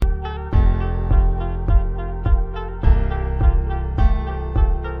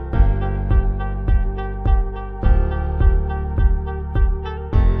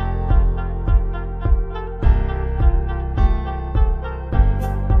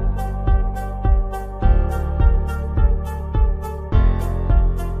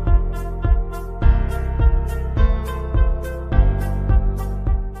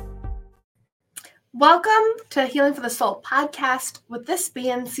Welcome to Healing for the Soul podcast, with this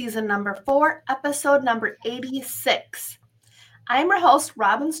being season number 4, episode number 86. I'm your host,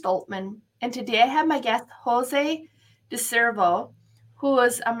 Robin Stoltman, and today I have my guest, Jose DeCervo, who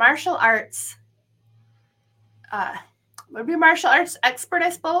is a martial arts expert, I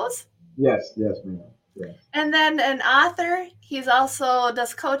suppose. Yes, ma'am. Yes. And then an author. He's also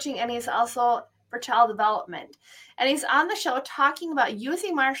does coaching, and he's also for child development. And he's on the show talking about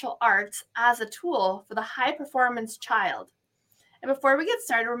using martial arts as a tool for the high performance child. And before we get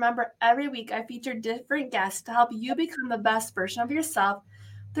started, remember every week I feature different guests to help you become the best version of yourself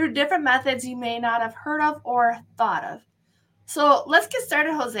through different methods you may not have heard of or thought of. So let's get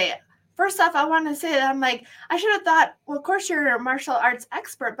started, Jose. First off, I want to say that I should have thought, well, of course you're a martial arts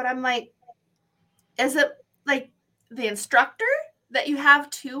expert, but I'm like, is it like the instructor that you have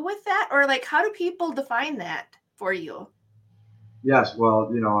too with that? Or like, how do people define that for you? Yes, well,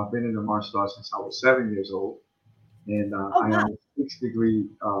 I've been in the martial arts since I was 7 years old, and I am a 6th-degree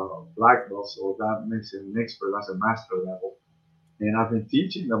black belt, so that makes it an expert. That's a master level. And I've been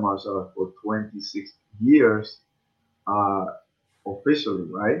teaching the martial arts for 26 years uh, officially,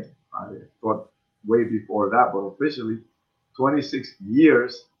 right? I thought way before that, but officially 26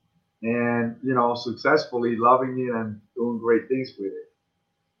 years, and, successfully loving it and doing great things with it.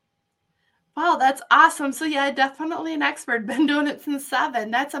 Wow, that's awesome. So yeah, definitely an expert. Been doing it since 7.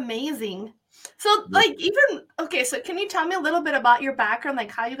 That's amazing. So so can you tell me a little bit about your background,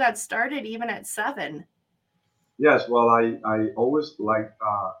 like how you got started even at 7? Yes, well, I always liked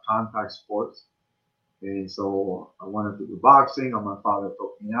contact sports. And so I wanted to do boxing, and my father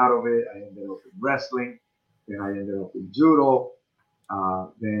talked me out of it. I ended up in wrestling, then I ended up in judo.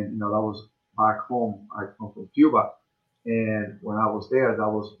 Then, that was back home. I come from Cuba. And when I was there, that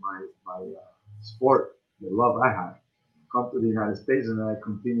was my sport, the love I had. Come to the United States, and then I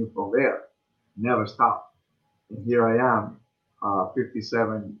continued from there. Never stopped. And here I am,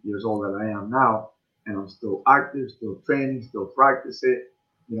 57 years old that I am now, and I'm still active, still training, still practice it.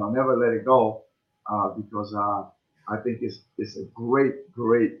 Never let it go because I think it's a great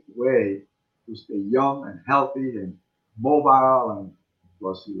way to stay young and healthy and mobile, and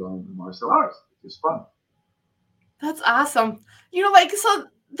plus you learn the martial arts, which is fun. That's awesome. So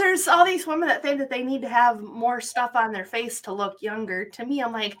there's all these women that think that they need to have more stuff on their face to look younger. To me,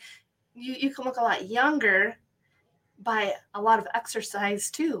 I'm like, you can look a lot younger by a lot of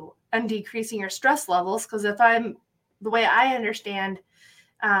exercise too, and decreasing your stress levels. Because the way I understand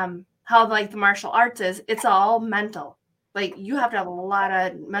how like the martial arts is, it's all mental. Like you have to have a lot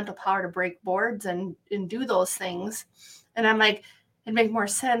of mental power to break boards and do those things. And I'm like, it'd make more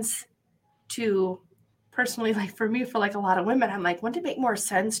sense to personally, like for me, for like a lot of women, I'm like, wouldn't it make more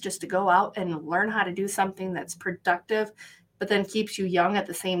sense just to go out and learn how to do something that's productive, but then keeps you young at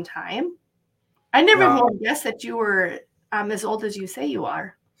the same time? I never Yeah, even guessed that you were as old as you say you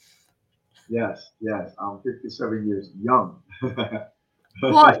are. yes. I'm 57 years young.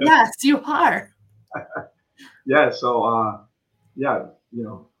 Well, yes, you are. Yeah, so yeah,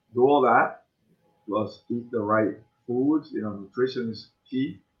 do all that plus eat the right foods. Nutrition is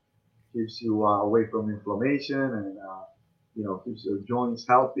key. Keeps you away from inflammation, and keeps your joints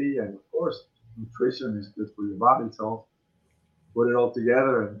healthy. And of course, nutrition is good for your body. So put it all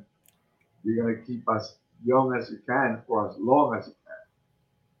together, and you're gonna keep as young as you can for as long as you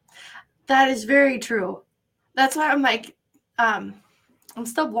can. That is very true. That's why I'm like, I'm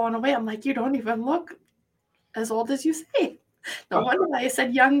still blown away. I'm like, you don't even look as old as you say. No wonder why I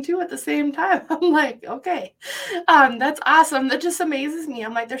said young too at the same time. I'm like, okay, that's awesome. That just amazes me.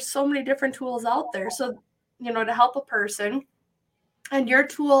 I'm like, there's so many different tools out there. So, to help a person, and your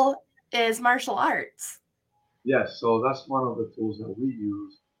tool is martial arts. Yes, so that's one of the tools that we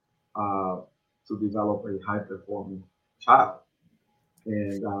use uh, to develop a high performing child.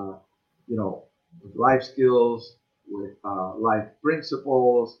 And with life skills, with life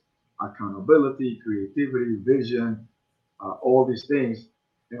principles, accountability, creativity, vision, all these things,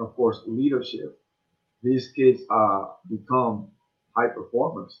 and of course leadership. These kids become high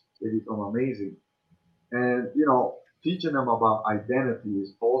performers. They become amazing, and teaching them about identity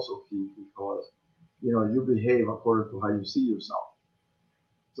is also key because you behave according to how you see yourself.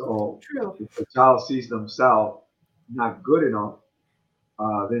 So True. if the child sees themselves not good enough,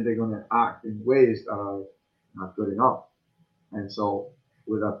 then they're going to act in ways that are not good enough. And so,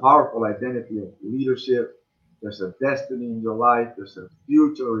 with a powerful identity of leadership, there's a destiny in your life, there's a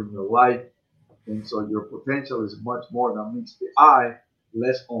future in your life. And so, your potential is much more than meets the eye.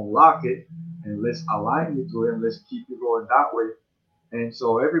 Let's unlock it and let's align you to it, and let's keep you going that way. And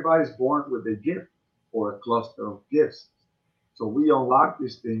so, everybody's born with a gift or a cluster of gifts. So we unlock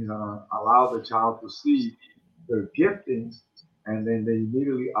these things and allow the child to see their giftings, and then they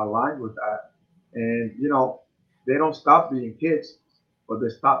immediately align with that. And they don't stop being kids, but they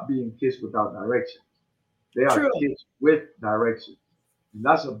stop being kids without direction. They are True. kids with direction. And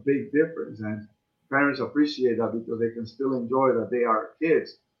that's a big difference. And parents appreciate that because they can still enjoy that they are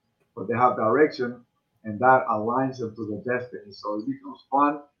kids, but they have direction, and that aligns them to their destiny. So it becomes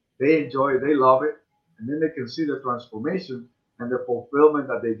fun. They enjoy it, they love it, and then they can see the transformation and the fulfillment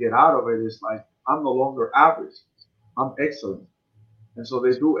that they get out of it is like, I'm no longer average, I'm excellent. And so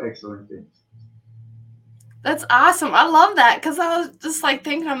they do excellent things. That's awesome. I love that because I was just like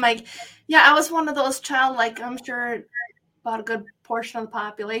thinking, I'm like, yeah, I was one of those child, like I'm sure about a good portion of the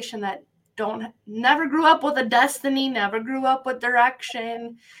population that don't never grew up with a destiny, never grew up with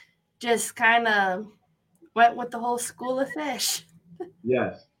direction, just kind of went with the whole school of fish.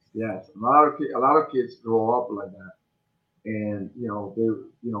 Yes, yes. A lot of kids grow up like that, and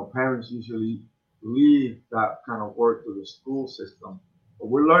parents usually leave that kind of work to the school system. But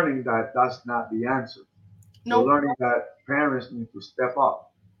we're learning that that's not the answer. We're Nope. learning that parents need to step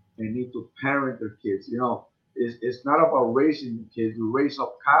up and need to parent their kids. It's not about raising your kids. You raise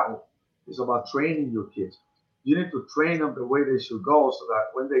up cattle. It's about training your kids. You need to train them the way they should go so that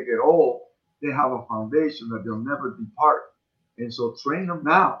when they get old, they have a foundation that they'll never depart. And so train them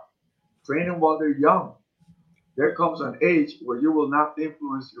now. Train them while they're young. There comes an age where you will not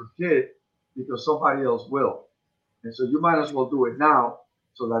influence your kid because somebody else will. And so you might as well do it now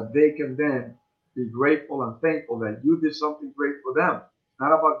so that they can then be grateful and thankful that you did something great for them. It's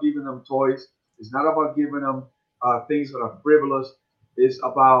not about giving them toys. It's not about giving them things that are frivolous. It's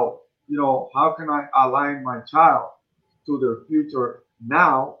about, how can I align my child to their future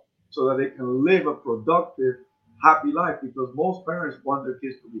now so that they can live a productive, happy life? Because most parents want their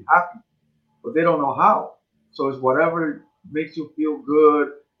kids to be happy, but they don't know how. So it's whatever makes you feel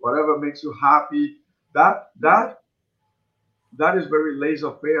good, whatever makes you happy. That is very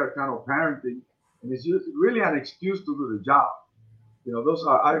laissez-faire kind of parenting, and it's really an excuse to do the job. Those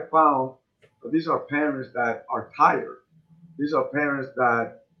are I found these are parents that are tired. These are parents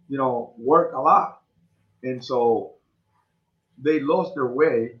that work a lot, and so they lost their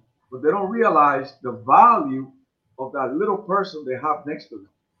way, but they don't realize the value of that little person they have next to them.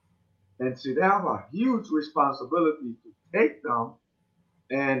 And see, they have a huge responsibility to take them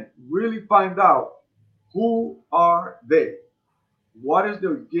and really find out who are they, what is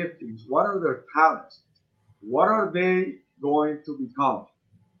their giftings, what are their talents, what are they going to become.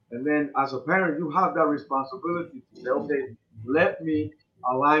 And then as a parent, you have that responsibility to say, okay, let me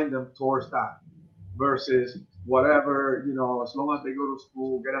align them towards that versus whatever, as long as they go to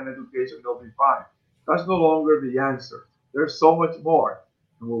school, get an education, they'll be fine. That's no longer the answer. There's so much more.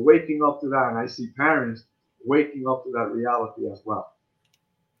 And we're waking up to that. And I see parents waking up to that reality as well.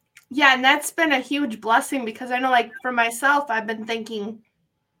 Yeah, and that's been a huge blessing because I know, like for myself, I've been thinking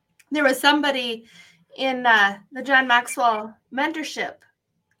there was somebody in the John Maxwell mentorship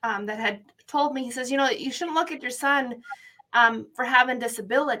that had told me, he says, you shouldn't look at your son for having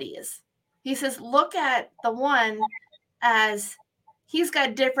disabilities. He says, look at the one as he's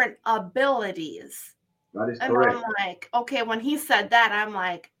got different abilities. That is And I'm correct. like, okay, when he said that, I'm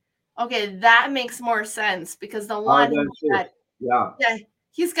like, okay, that makes more sense because the one Paradigm shift. Yeah, yeah,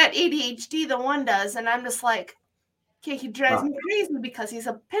 he's got ADHD, the one does, and I'm just like, okay, he drives yeah, me crazy because he's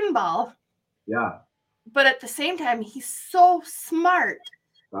a pinball, yeah. but at the same time, he's so smart.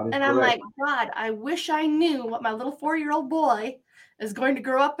 That is And I'm correct. like, God, I wish I knew what my little 4-year-old boy is going to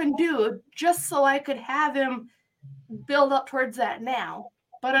grow up and do just so I could have him build up towards that now.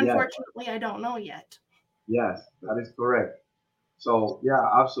 But Yes, unfortunately, I don't know yet. yes, that is correct. So yeah,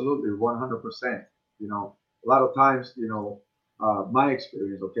 absolutely, 100%. A lot of times, my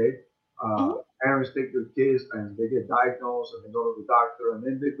experience, okay, Mhm. parents take their kids and they get diagnosed and they go to the doctor and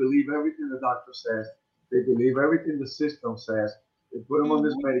then they believe everything the doctor says. They believe everything the system says. They put them on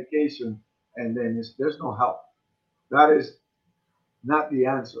this Mhm. medication and then there's no help. That is not the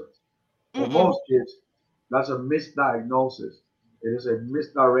answer. For Mm-mm. most kids, that's a misdiagnosis. It is a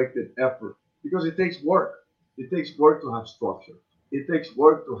misdirected effort because it takes work. It takes work to have structure. It takes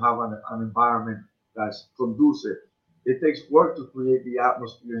work to have an environment that's conducive. It takes work to create the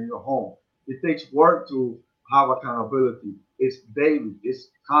atmosphere in your home. It takes work to have accountability. It's daily, it's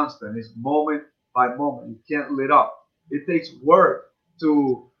constant, it's moment by moment. You can't let up. It takes work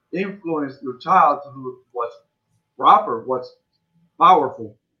to influence your child to do what's proper, what's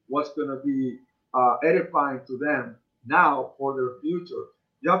powerful, what's going to be edifying to them now for their future.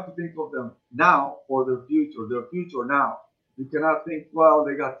 You have to think of them now for their future now. You cannot think, well,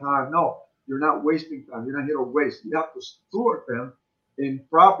 they got time. No, You're not wasting time. You're not here to waste. You have to steward them in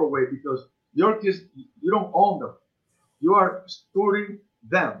proper way because your kids, you don't own them. You are stewarding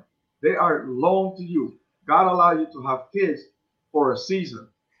them. They are loaned to you. God allowed you to have kids for a season.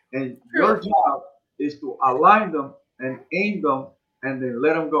 And your True. job is to align them and aim them and then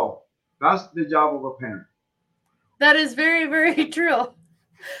let them go. That's the job of a parent. That is very, very true.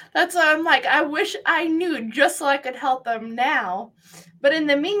 That's why I'm like, I wish I knew just so I could help them now. But in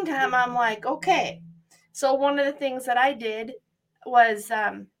the meantime, I'm like, okay. So one of the things that I did was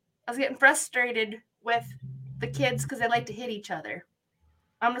I was getting frustrated with the kids because they like to hit each other.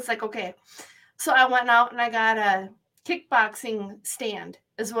 I'm just like, okay. So I went out and I got a kickboxing stand,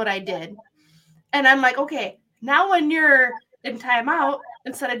 is what I did. And I'm like, okay, now when you're in timeout,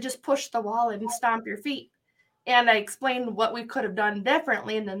 instead of just push the wall and stomp your feet, and I explained what we could have done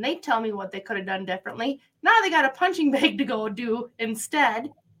differently, and then they tell me what they could have done differently. Now they got a punching bag to go do instead,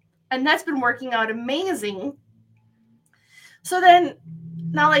 and that's been working out amazing. So then,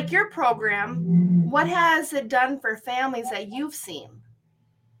 now like your program, what has it done for families that you've seen?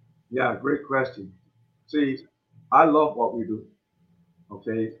 Yeah, great question. See, I love what we do.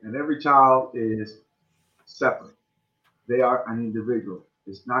 Okay. And every child is separate. They are an individual.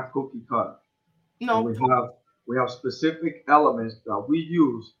 It's not cookie cutter. And Nope. we have specific elements that we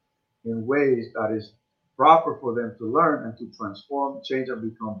use in ways that is proper for them to learn and to transform, change, and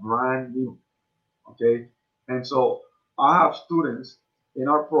become brand new. Okay. And so I have students in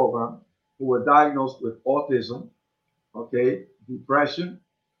our program who were diagnosed with autism, okay, depression,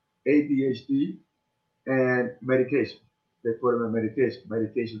 ADHD, and medication. They put them in medication,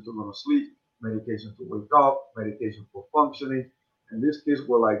 medication to go to sleep, medication to wake up, medication for functioning. And these kids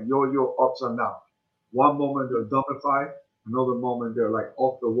were like yo-yo ups and downs. One moment they're dumbified, another moment they're like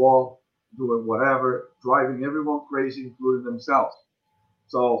off the wall, doing whatever, driving everyone crazy, including themselves.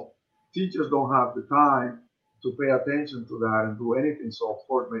 So teachers don't have the time to pay attention to that and do anything. So of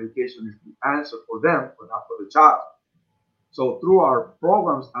course medication is the answer for them, but not for the child. So through our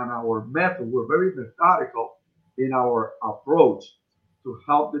programs and our method, we're very methodical in our approach to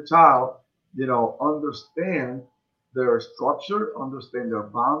help the child, understand their structure, understand their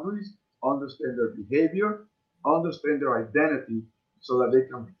boundaries, understand their behavior, understand their identity so that they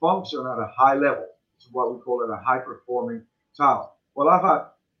can function at a high level. It's what we call it a high performing child. Well, I've had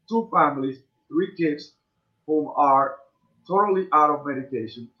two families, three kids whom are totally out of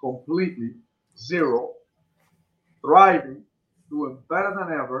medication, completely zero, thriving, doing better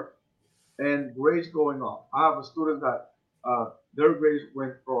than ever, and grades going up. I have a student that their grades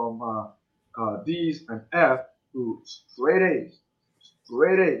went from D's and F to straight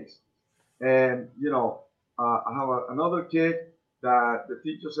A's. And I have another kid that the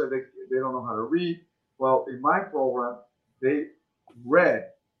teacher said they don't know how to read. Well, in my program, they read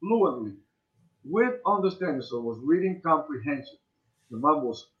fluently with understanding. So it was reading comprehension. The mom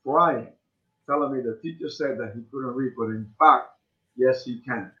was crying, telling me the teacher said that he couldn't read, but in fact, yes, he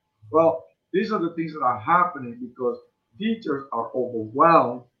can. Well, these are the things that are happening because teachers are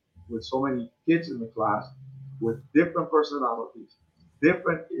overwhelmed with so many kids in the class with different personalities,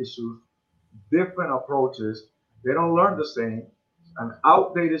 different issues, different approaches. They don't learn the same. An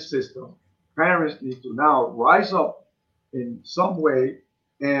outdated system. Parents need to now rise up in some way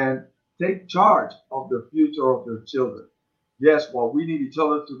and take charge of the future of their children. Yes, while we need each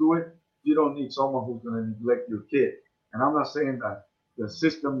other to do it, you don't need someone who's going to neglect your kid. And I'm not saying that the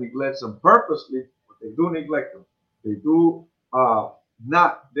system neglects them purposely, but they do neglect them. They do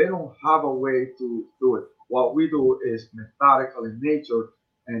they don't have a way to do it. What we do is methodical in nature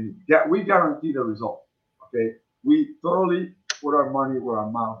and we guarantee the result. Okay, we totally put our money where our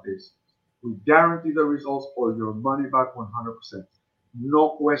mouth is. We guarantee the results or your money back 100%.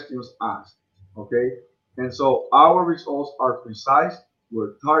 No questions asked. Okay, and so our results are precise.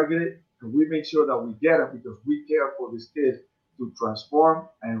 We're targeted, and we make sure that we get them because we care for these kids to transform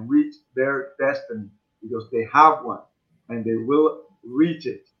and reach their destiny because they have one and they will reach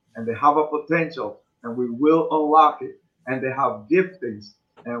it and they have a potential and we will unlock it and they have giftings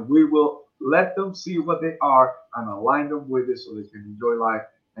and we will let them see what they are and align them with it so they can enjoy life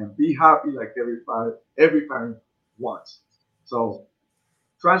and be happy like every parent wants. So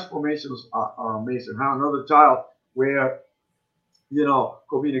transformations are amazing. I have another child where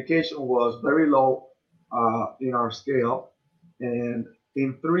communication was very low in our scale, and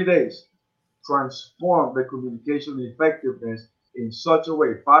in 3 days transformed the communication effectiveness in such a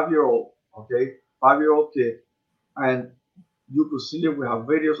way. 5 year old, okay, 5 year old kid, and you could see it. We have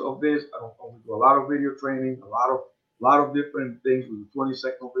videos of this. We do a lot of video training, a lot of different things. We do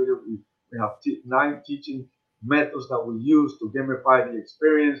 20-second video. We have 9 teaching methods that we use to gamify the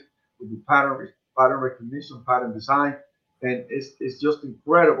experience. with the pattern recognition, pattern design, and it's just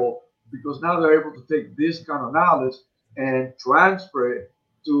incredible because now they're able to take this kind of knowledge and transfer it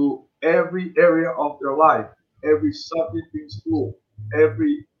to every area of their life, every subject in school,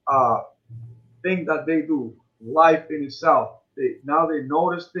 every thing that they do, life in itself. They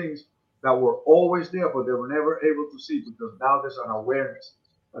notice things that were always there, but they were never able to see because now there's an awareness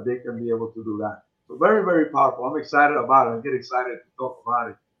that they can be able to do that. So very, very powerful. I'm excited about it. I get excited to talk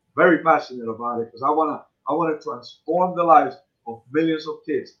about it. Very passionate about it because I wanna transform the lives of millions of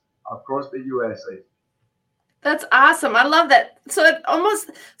kids across the USA. That's awesome. I love that.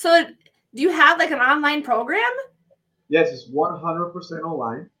 Do you have like an online program? Yes, it's 100%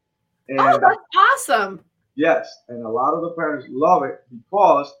 online, Oh, and that's awesome. yes, and a lot of the parents love it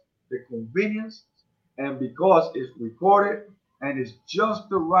because the convenience and because it's recorded and it's just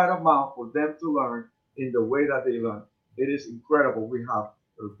the right amount for them to learn in the way that they learn. It is incredible. We have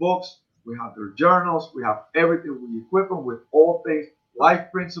their books, we have their journals, we have everything. We equip them with all things,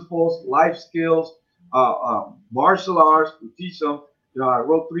 life principles, life skills, martial arts. We teach them. I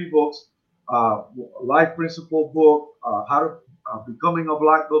wrote 3 books: life principle book, how to becoming a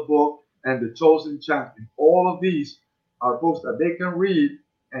black belt book, and the chosen champion. All of these are books that they can read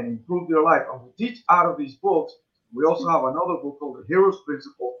and improve their life. And we teach out of these books. We also have another book called The Hero's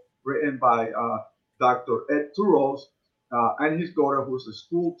Principle, written by Dr. Ed Turos and his daughter, who's a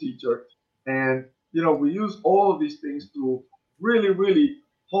school teacher. And we use all of these things to really, really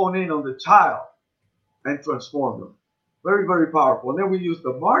hone in on the child and transform them. Very, very powerful. And then we use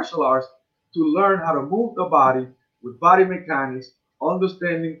the martial arts to learn how to move the body with body mechanics,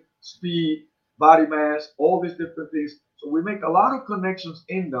 understanding speed, body mass, all these different things. So we make a lot of connections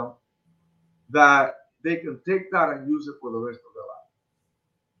in them that they can take that and use it for the rest of their life.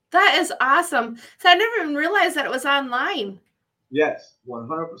 That is awesome. So I never even realized that it was online. Yes,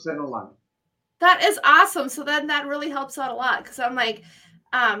 100% online. That is awesome. So then that really helps out a lot because I'm like,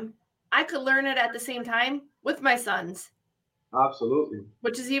 I could learn it at the same time with my sons. Absolutely.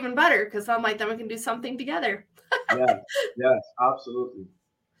 Which is even better because I'm like, then we can do something together. Yes, absolutely.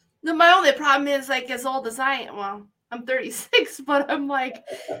 No, my only problem is like as old as I am. Well, I'm 36, but I'm like,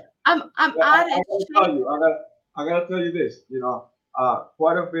 I'm I gotta tell you this.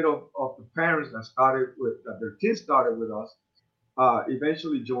 Quite a bit of the parents that their kids started with us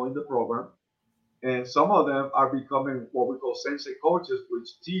eventually joined the program, and some of them are becoming what we call sensei coaches,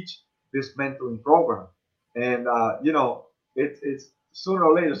 which teach this mentoring program. And it's sooner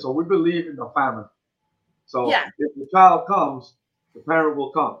or later. So we believe in the family. So yeah. if the child comes, the parent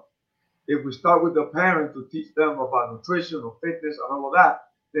will come. If we start with the parent to teach them about nutrition or fitness and all of that,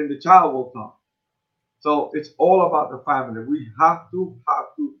 then the child will come. So it's all about the family. We have to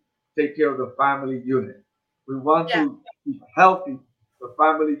take care of the family unit. We want Yeah. to keep healthy the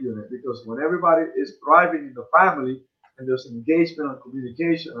family unit because when everybody is thriving in the family and there's engagement and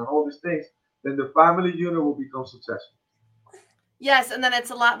communication and all these things, then the family unit will become successful. Yes, and then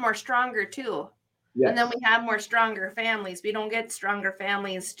it's a lot more stronger too. Yes. And then we have more stronger families. We don't get stronger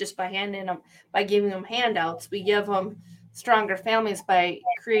families just by giving them handouts. We give them stronger families by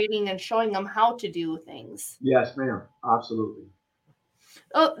creating and showing them how to do things. Yes, ma'am. Absolutely.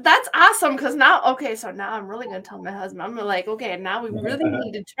 Oh, that's awesome. Because so now I'm really going to tell my husband. I'm like, okay, now we really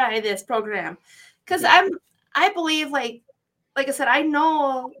need to try this program. Because I believe like I said, I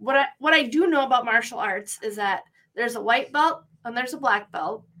know what I do know about martial arts is that there's a white belt and there's a black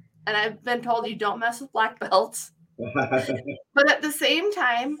belt. And I've been told you don't mess with black belts. But at the same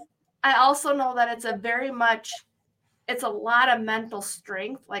time, I also know that it's a lot of mental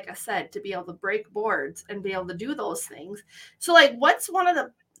strength, like I said, to be able to break boards and be able to do those things. So like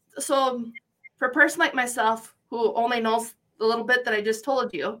so for a person like myself who only knows the little bit that I just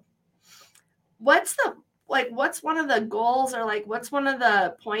told you, what's one of the goals or like what's one of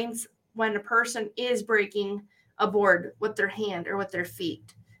the points when a person is breaking a board with their hand or with their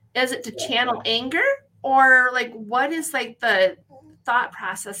feet? Is it to channel anger or like what is like the thought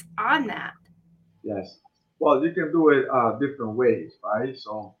process on that? Yes. Well, you can do it different ways, right?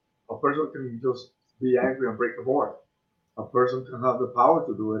 So a person can just be angry and break a board. A person can have the power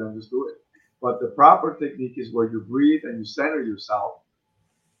to do it and just do it. But the proper technique is where you breathe and you center yourself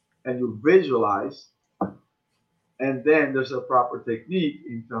and you visualize. And then there's a proper technique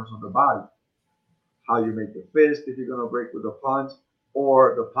in terms of the body. How you make the fist if you're going to break with a punch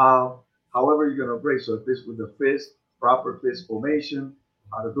or the palm, however you're going to break. So if it's with the fist, proper fist formation,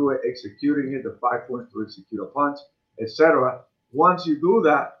 how to do it, executing it, the 5 points to execute a punch, etc. Once you do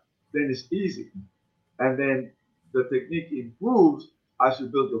that, then it's easy. And then the technique improves as you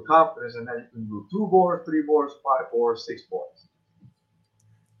build your confidence, and then you can do 2 boards, 3 boards, 5 boards, 6 boards.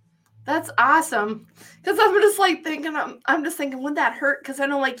 That's awesome. Because I'm just like thinking, I'm just thinking, would that hurt? Because I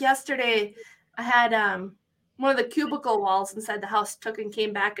know, like yesterday, I had one of the cubicle walls inside the house took and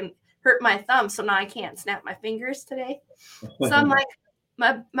came back and hurt my thumb, so now I can't snap my fingers today. So I'm like,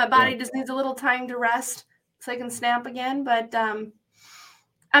 my Yeah, body just needs a little time to rest so I can snap again. But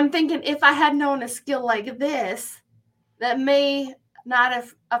I'm thinking if I had known a skill like this, that may not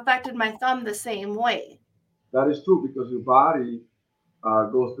have affected my thumb the same way. that is true because your body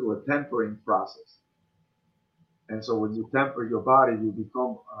goes through a tempering process. And so when you temper your body, you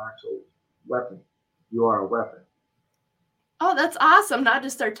become an actual weapon. You are a weapon. Oh, that's awesome. Not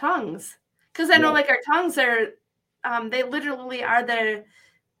just our tongues. Because I know Yeah, like our tongues are they literally are the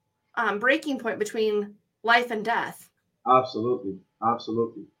breaking point between life and death. absolutely.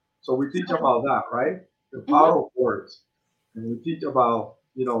 Absolutely. So we teach So, about that, right? The mhm. power of words. And we teach about,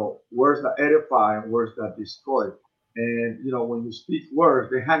 words that edify and words that destroy. And, when you speak words,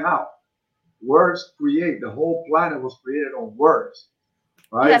 they hang out. Words create, the whole planet was created on words,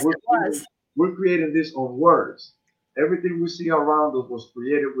 right? Yes, it was. We're creating this on words. Everything we see around us was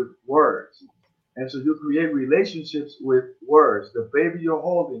created with words. And so you create relationships with words. The baby you're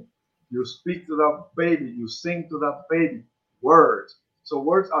holding, you speak to that baby, you sing to that baby, words. So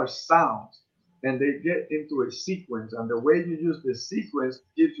words are sounds and they get into a sequence. And the way you use the sequence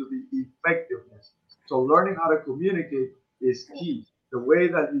gives you the effectiveness. So learning how to communicate is key. The way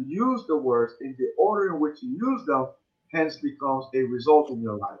that you use the words in the order in which you use them hence becomes a result in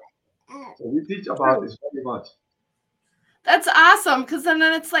your life. So we teach about True. this very much. That's awesome because then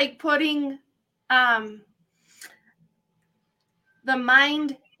it's like putting um, the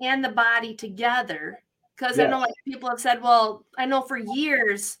mind and the body together. Because I know Yes, like people have said, well, I know for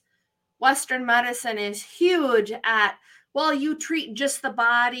years Western medicine is huge at, well, you treat just the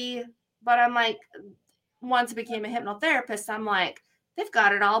body. But I'm like, once I became a hypnotherapist, I'm like, they've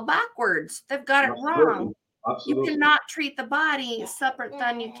got it all backwards. They've got it wrong. absolutely, You absolutely. cannot treat the body separate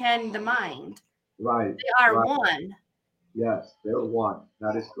than you can the mind. Right, They are right. one. Yes, they're one.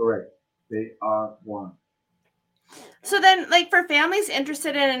 That is correct. They are one. So then, like for families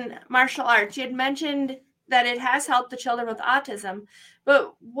interested in martial arts, you had mentioned that it has helped the children with autism,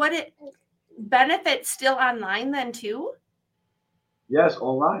 but would it benefit still online then too? Yes,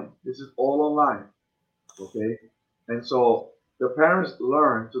 online. This is all online. Okay. And so the parents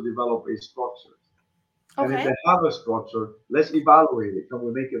learn to develop a structure. And if Okay, they have a structure, let's evaluate it. Can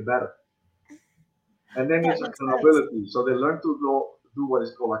we make it better? And then that it's makes sense. accountability. So they learn to go do what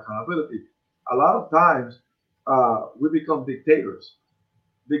is called accountability. A lot of times we become dictators.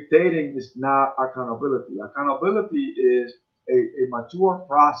 Dictating is not accountability. Accountability is a mature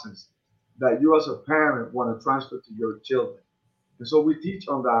process that you as a parent want to transfer to your children. And so we teach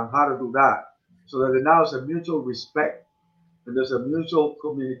on that, how to do that, so that now there's a mutual respect and there's a mutual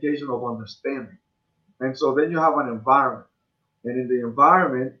communication of understanding. And so then you have an environment, and in the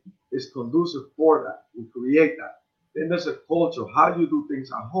environment is conducive for that. We create that. Then there's a culture, how you do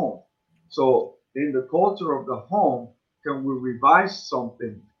things at home. So in the culture of the home, can we revise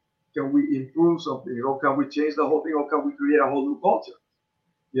something? Can we improve something? Can we change the whole thing, or can we create a whole new culture?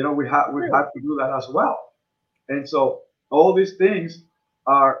 We've True. had to do that as well. And so all these things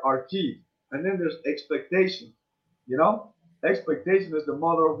are key. And then there's expectation. You know, expectation is the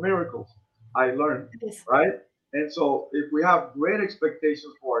mother of miracles. I learned, It is. right? And so if we have great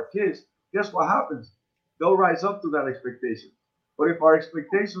expectations for our kids, guess what happens? They'll rise up to that expectation. But if our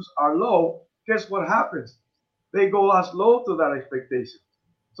expectations are low, guess what happens? They go as low to that expectation.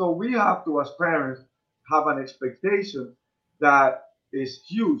 So we have to, as parents, have an expectation that is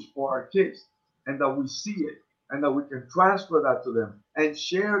huge for our kids and that we see it and that we can transfer that to them and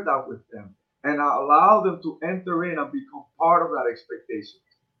share that with them and allow them to enter in and become part of that expectation.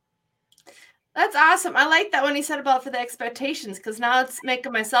 That's awesome. I like that when he said about for the expectations because now it's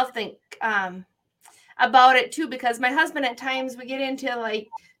making myself think about it too. Because my husband at times we get into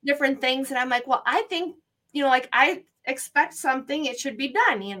like different things, and I'm like, well, I think like I expect something, it should be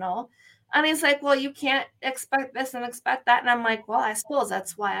done. And he's like, well, you can't expect this and expect that. And I'm like, well, I suppose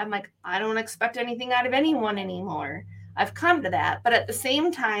that's why I'm like, I don't expect anything out of anyone anymore. I've come to that. But at the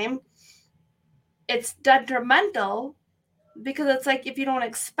same time, it's detrimental because it's like if you don't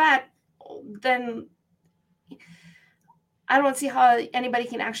expect, then I don't see how anybody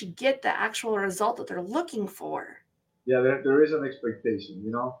can actually get the actual result that they're looking for. Yeah, there is an expectation.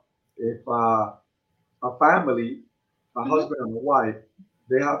 If a family, a Hmm. husband and a wife,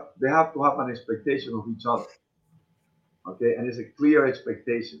 they have to have an expectation of each other. Okay, and it's a clear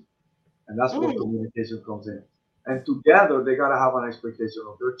expectation, and that's where Mm, communication comes in. And together, they gotta have an expectation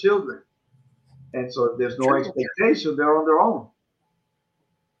of their children. And so if there's no true. expectation, they're on their own.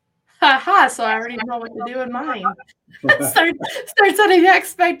 Haha, so I already know what to do in mine. start setting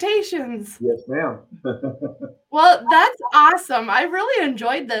expectations. Yes, ma'am. Well, that's awesome. I really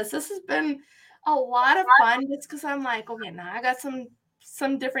enjoyed this. This has been a lot of fun just because I'm like, okay, now I got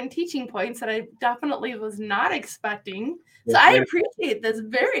some different teaching points that I definitely was not expecting. So Yes, I ma'am. appreciate this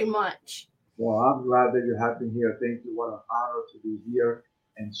very much. Well, I'm glad that you have been here. Thank you. What an honor to be here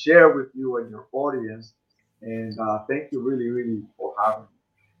and share with you and your audience. And thank you really, really for having me.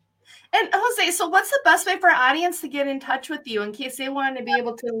 And Jose, so what's the best way for our audience to get in touch with you in case they want to be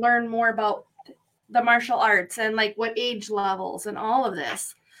able to learn more about the martial arts and like what age levels and all of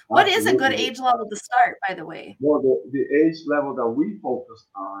this? What is a good Absolutely. age level to start, by the way? Well, the age level that we focus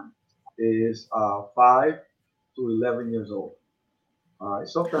on is 5 to 11 years old.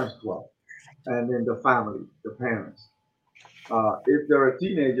 Sometimes 12. And then the family, the parents. If they're a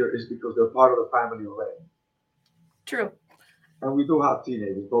teenager, it's because they're part of the family already. True. And we do have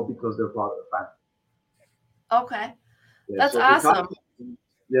teenagers, but because they're part of the family. Okay. Yeah, That's so awesome.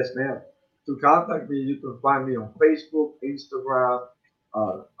 yes, ma'am. To contact me, you can find me on Facebook, Instagram,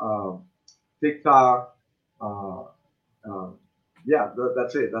 uh, um, TikTok. Uh, um, yeah,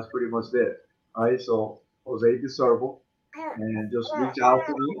 that's it. That's pretty much it. All right. So Jose DeServo, and just reach out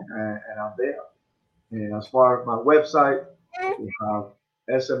to me, and I'm there. And as far as my website, you have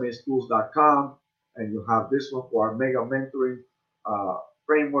smaschools.com, and you have this one for our mega mentoring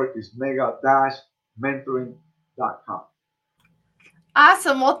framework is mega-mentoring.com.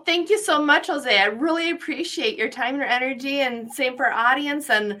 Awesome. Well, thank you so much, Jose. I really appreciate your time, your energy, and same for our audience.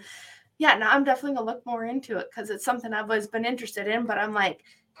 And yeah, now I'm definitely gonna look more into it because it's something I've always been interested in. But I'm like,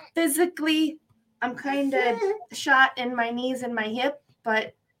 physically, I'm kind of shot in my knees and my hip,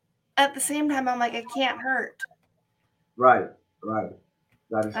 but at the same time, I'm like, it can't hurt. Right, right.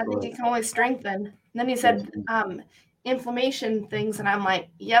 That is I think correct. it can only strengthen. And then he Yes, said ma'am. inflammation things, and I'm like,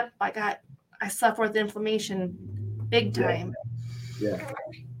 yep, I suffer with inflammation big Yeah, time. yeah.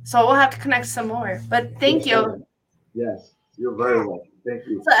 So we'll have to connect some more. But thank Yes, you. ma'am. Yes, you're very welcome. Thank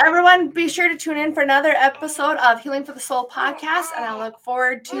you. So everyone, be sure to tune in for another episode of Healing for the Soul podcast, and I look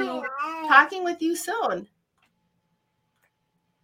forward to talking with you soon.